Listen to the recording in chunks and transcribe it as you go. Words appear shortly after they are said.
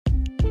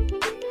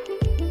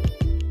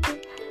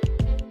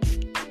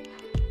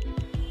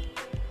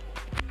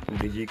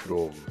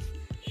Digichrome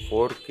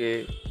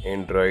 4K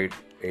Android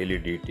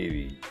LED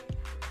TV.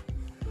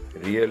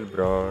 Real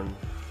brand,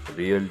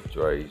 real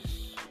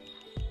choice.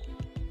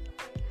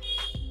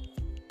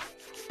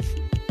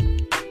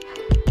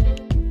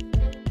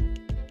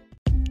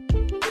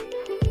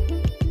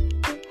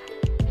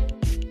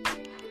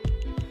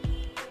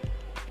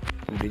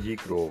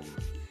 Digichrome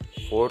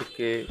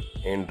 4K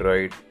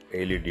Android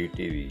LED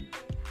TV.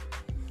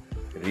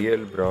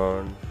 Real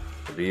brand,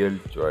 real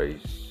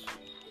choice.